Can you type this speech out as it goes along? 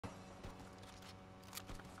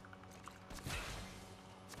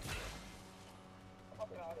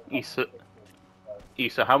Issa,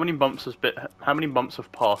 Issa, how many months how many months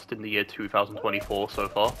have passed in the year 2024 so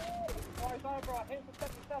far?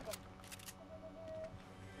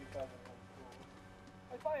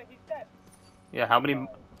 Yeah, how many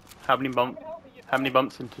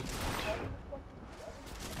months into?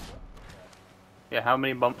 Yeah, how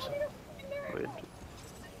many months?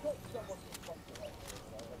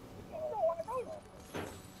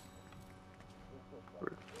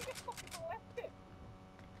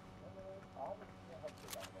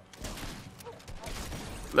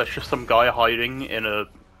 There's just some guy hiding in a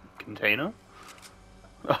container.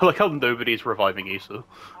 I like how nobody's reviving Issa.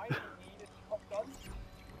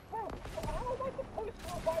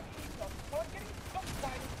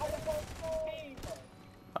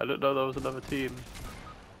 I didn't know there was another team.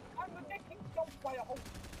 I'm getting jumped by a whole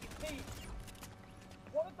team.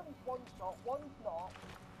 One of them's one shot, one's not.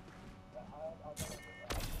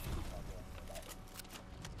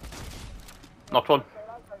 Knocked one.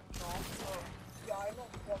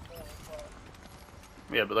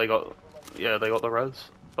 Yeah, but they got the res.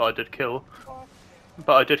 But I did kill.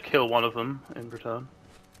 But I did kill one of them in return.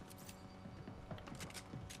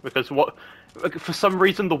 Because for some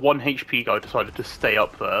reason the 1 HP guy decided to stay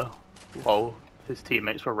up there while his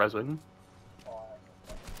teammates were rezzing.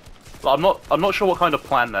 But I'm not sure what kind of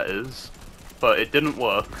plan that is, but it didn't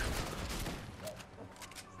work.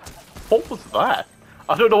 What was that?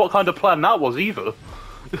 I don't know what kind of plan that was either.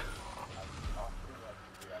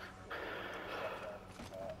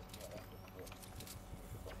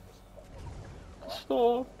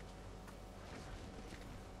 Stop.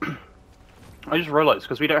 I just realised,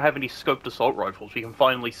 because we don't have any scoped assault rifles, we can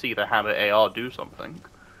finally see the Hammer AR do something.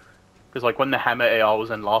 Because, like, when the Hammer AR was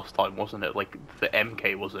in last time, wasn't it, like, the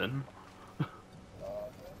MK was in?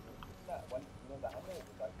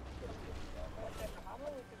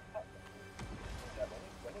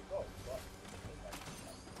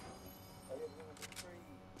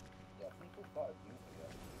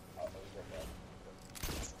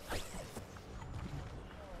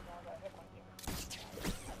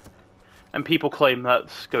 And people claim that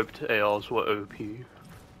scoped ARs were OP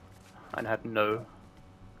and had no.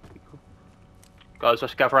 Guys,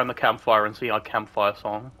 let's gather around the campfire and sing our campfire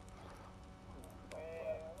song.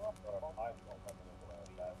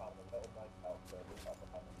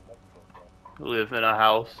 Live in a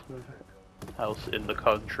house in the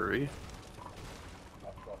country.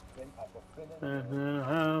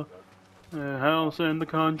 A house in the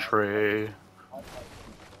country.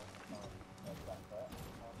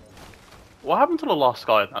 What happened to the last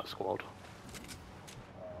guy in that squad?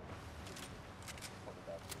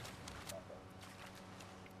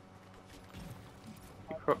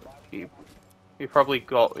 He probably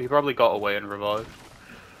got away and revived.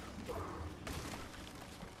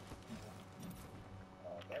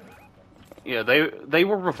 Yeah, they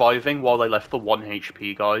were reviving while they left the 1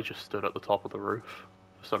 HP guy just stood at the top of the roof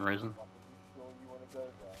for some reason.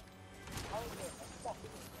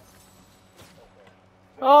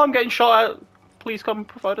 Oh, I'm getting shot at. Please come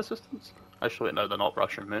provide assistance. Actually, no, they're not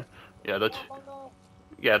rushing me. Yeah, they're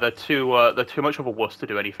too much of a wuss to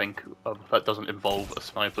do anything that doesn't involve a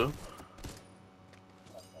sniper.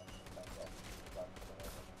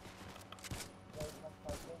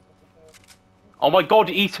 Oh my god,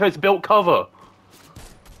 Issa has built cover!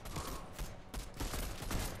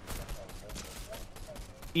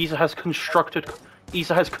 Issa has constructed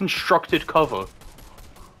cover.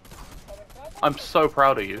 I'm so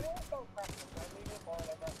proud of you.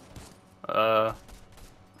 Do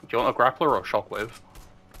you want a grappler or a shockwave?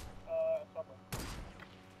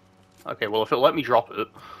 Okay, well if it'll let me drop it.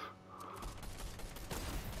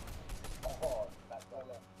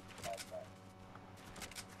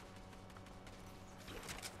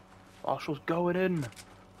 Marshall's going in.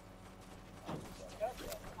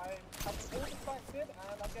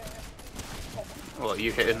 Well, are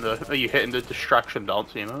you hitting the distraction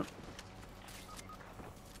dance, you know?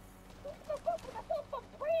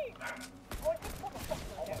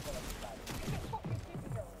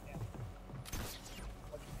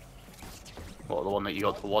 What, the one that you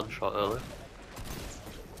got to one shot earlier?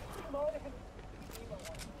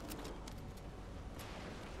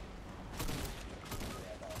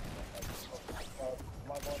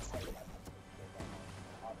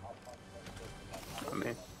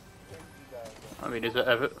 I mean, is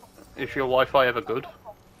your Wi-Fi ever good?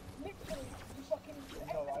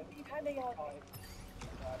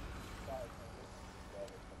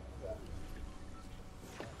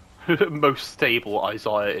 Most stable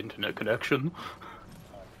Isaiah internet connection.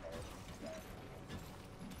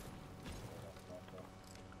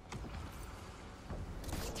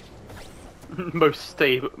 most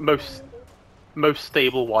stable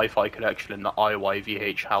Wi-Fi connection in the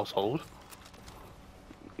IYVH household.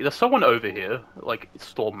 There's someone over here, like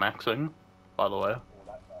storm maxing, by the way.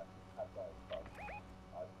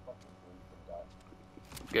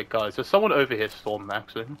 Yeah, guys, there's someone over here storm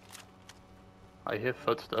maxing. I hear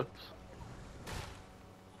footsteps.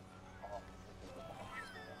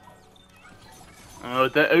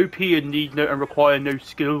 They're OP and need no and require no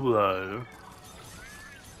skill though.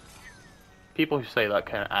 People who say that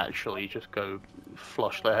can actually just go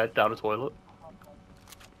flush their head down a toilet.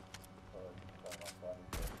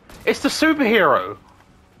 It's the superhero!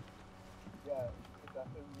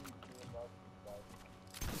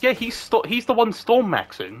 Yeah, he's the one storm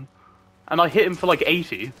maxing, and I hit him for like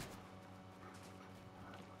 80.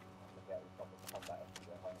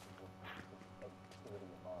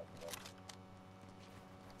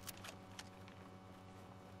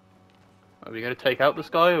 Are we gonna take out this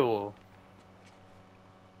guy, or...?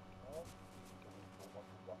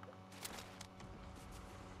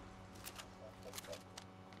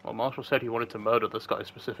 Well, Marshall said he wanted to murder this guy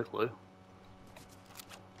specifically.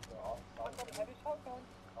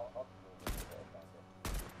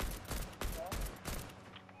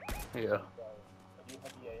 Yeah.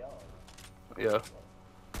 Yeah.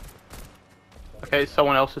 Okay,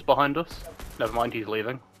 someone else is behind us. Never mind, he's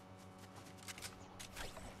leaving.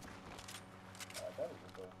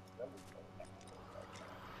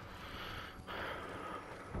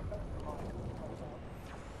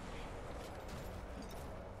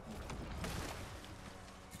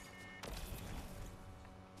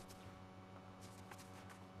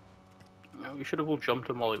 No, we should have all jumped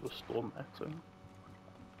him while he was storm maxing.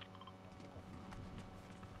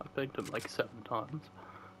 I begged him like 7 times.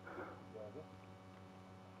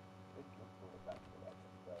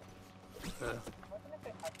 Yeah.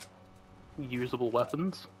 Usable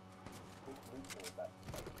weapons.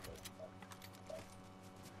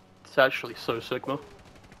 It's actually so Sigma.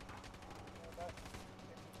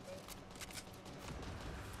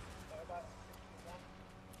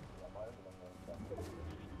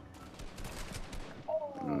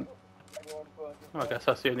 I guess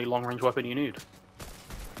that's the only long-range weapon you need.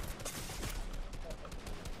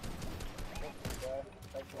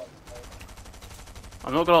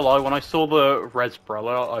 I'm not gonna lie, when I saw the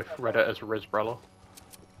Resbrella, I read it as Rizbrella.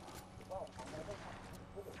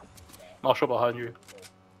 Marshall behind you.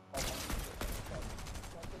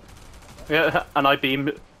 Yeah, and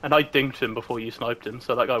I dinged him before you sniped him,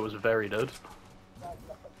 so that guy was very dead.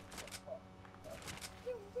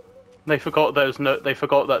 They forgot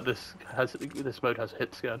that this mode has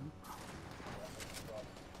hit scan.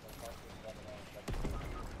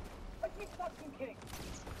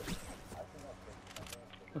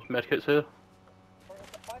 There's medkits here.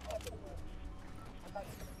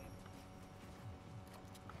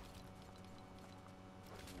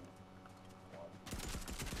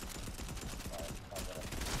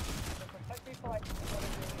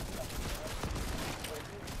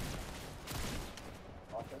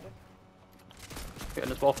 Get in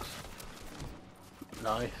this box.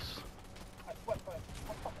 Nice.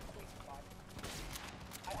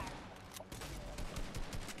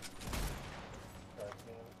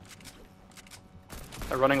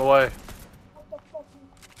 They're running away.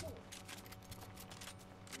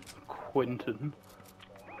 Quentin.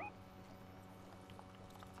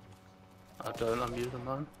 I don't, I'm using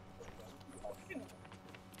mine.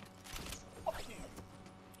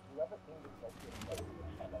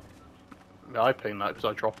 Yeah, I pinged that because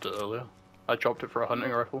I dropped it earlier. I dropped it for a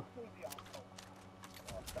hunting rifle.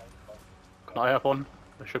 Can I have one?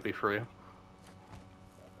 It should be free.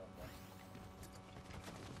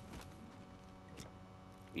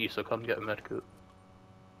 Issa, come get a medkit.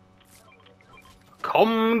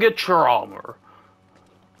 Come get your armor!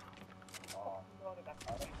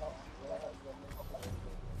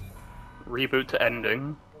 Reboot to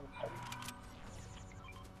ending.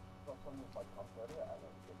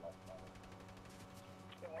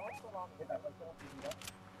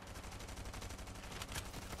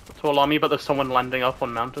 To alarm me, but there's someone landing up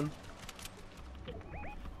on mountain.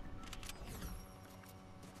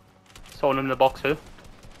 Someone in the box here.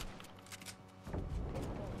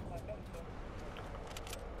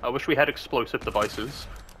 I wish we had explosive devices.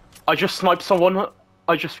 I just sniped someone.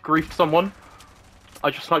 I just griefed someone.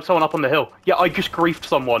 I just sniped someone up on the hill. Yeah, I just griefed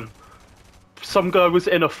someone. Some guy was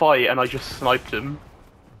in a fight and I just sniped him.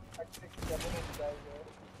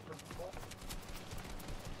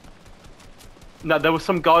 No, there was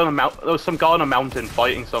some guy on a mountain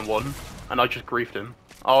fighting someone, and I just griefed him.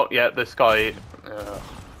 Oh yeah, this guy.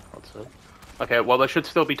 That's it. Okay, well there should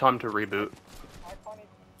still be time to reboot.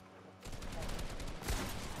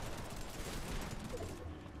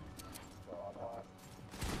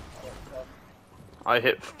 I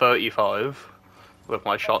hit 35 with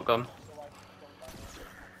my shotgun.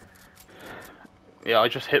 Yeah, I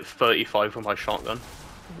just hit 35 with my shotgun.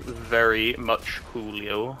 Very much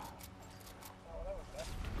coolio.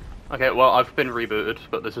 Okay, well, I've been rebooted,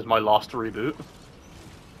 but this is my last reboot.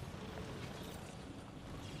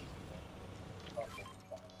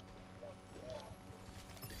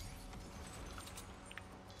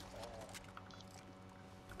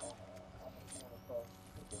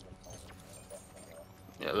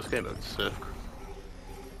 Yeah, this game is sick.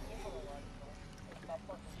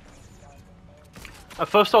 At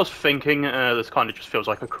first I was thinking this kind of just feels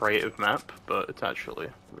like a creative map, but it's actually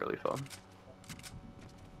really fun.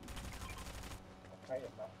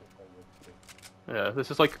 Yeah, this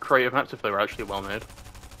is like creative maps if they were actually well made.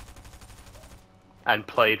 And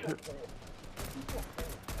played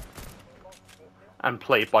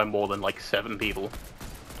by more than like 7 people.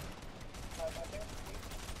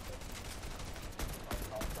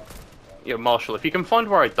 Yeah, Marshall, if you can find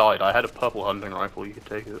where I died, I had a purple hunting rifle, you could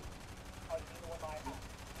take it.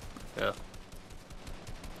 Yeah.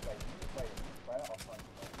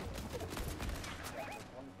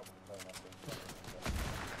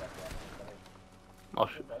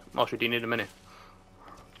 Marshall, do you need a mini?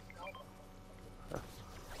 Yeah.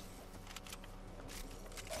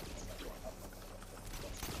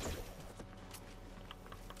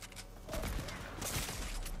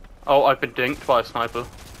 Oh, I've been dinked by a sniper.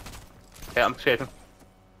 Yeah, I'm escaping.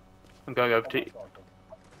 I'm going over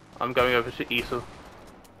to Issa.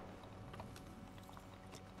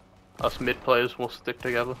 Us mid players will stick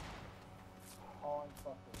together.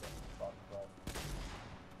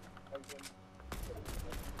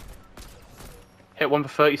 Hit one for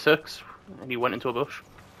 36, and he went into a bush.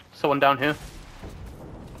 Someone down here.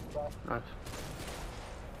 Nice.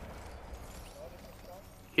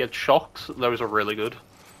 He had shocks, those are really good.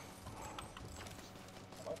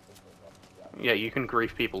 Yeah, you can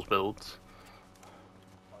grief people's builds.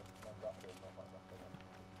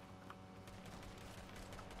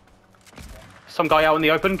 Some guy out in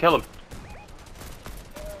the open, kill him.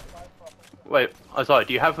 Wait, Isaiah,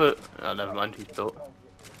 do you have a... Oh, never mind, he's built.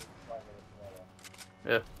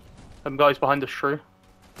 Yeah. Some guys behind this tree.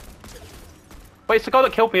 Wait, it's the guy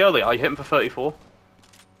that killed me earlier. I hit him for 34.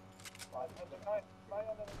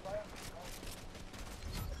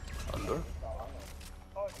 Under.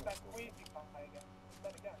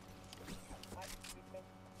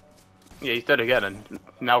 Yeah, he's dead again, and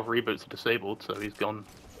now reboots are disabled, so he's gone.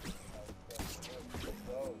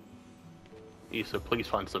 Issa, please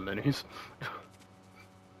find some minis.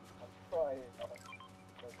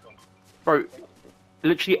 Bro,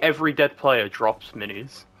 literally every dead player drops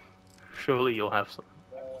minis. Surely you'll have some.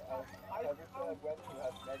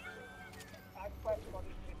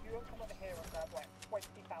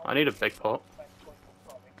 I need a big pot.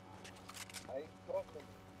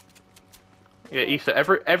 Yeah, Issa,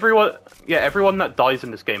 everyone that dies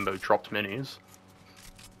in this game mode drops minis.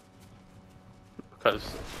 Because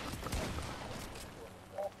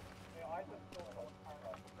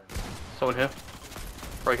someone here.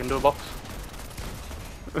 Break into a box.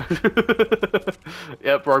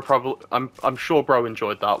 Yeah, bro, probably. I'm sure bro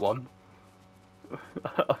enjoyed that one.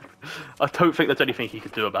 I don't think there's anything he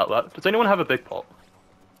could do about that. Does anyone have a big pot?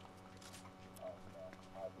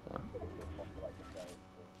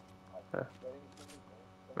 Yeah.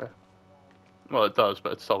 Yeah. Well, it does,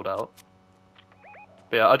 but it's sold out.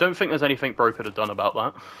 But yeah, I don't think there's anything bro could have done about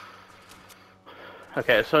that.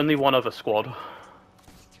 Okay, it's only one other squad.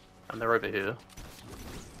 And they're over here.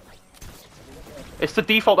 It's the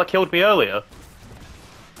default that killed me earlier.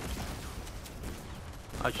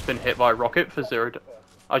 I just been hit by a rocket for 0.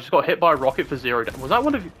 I just got hit by a rocket for 0. Was that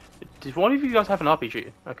one of you? Did one of you guys have an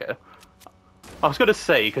RPG? Okay. I was gonna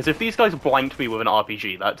say, because if these guys blanked me with an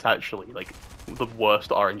RPG, that's actually, like, the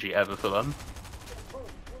worst RNG ever for them.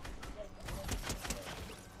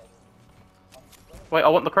 Wait, I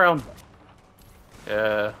want the crown.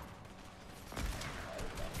 Yeah.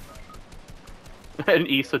 And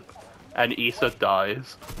Issa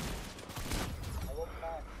dies.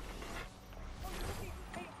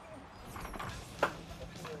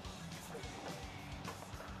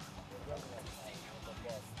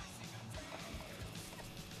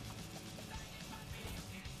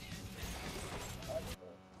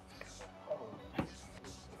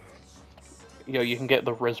 Yo, you can get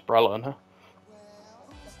the Rizbrella in her.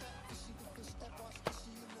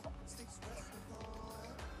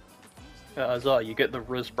 Yeah, Azar, you get the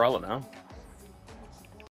Rizbrella now.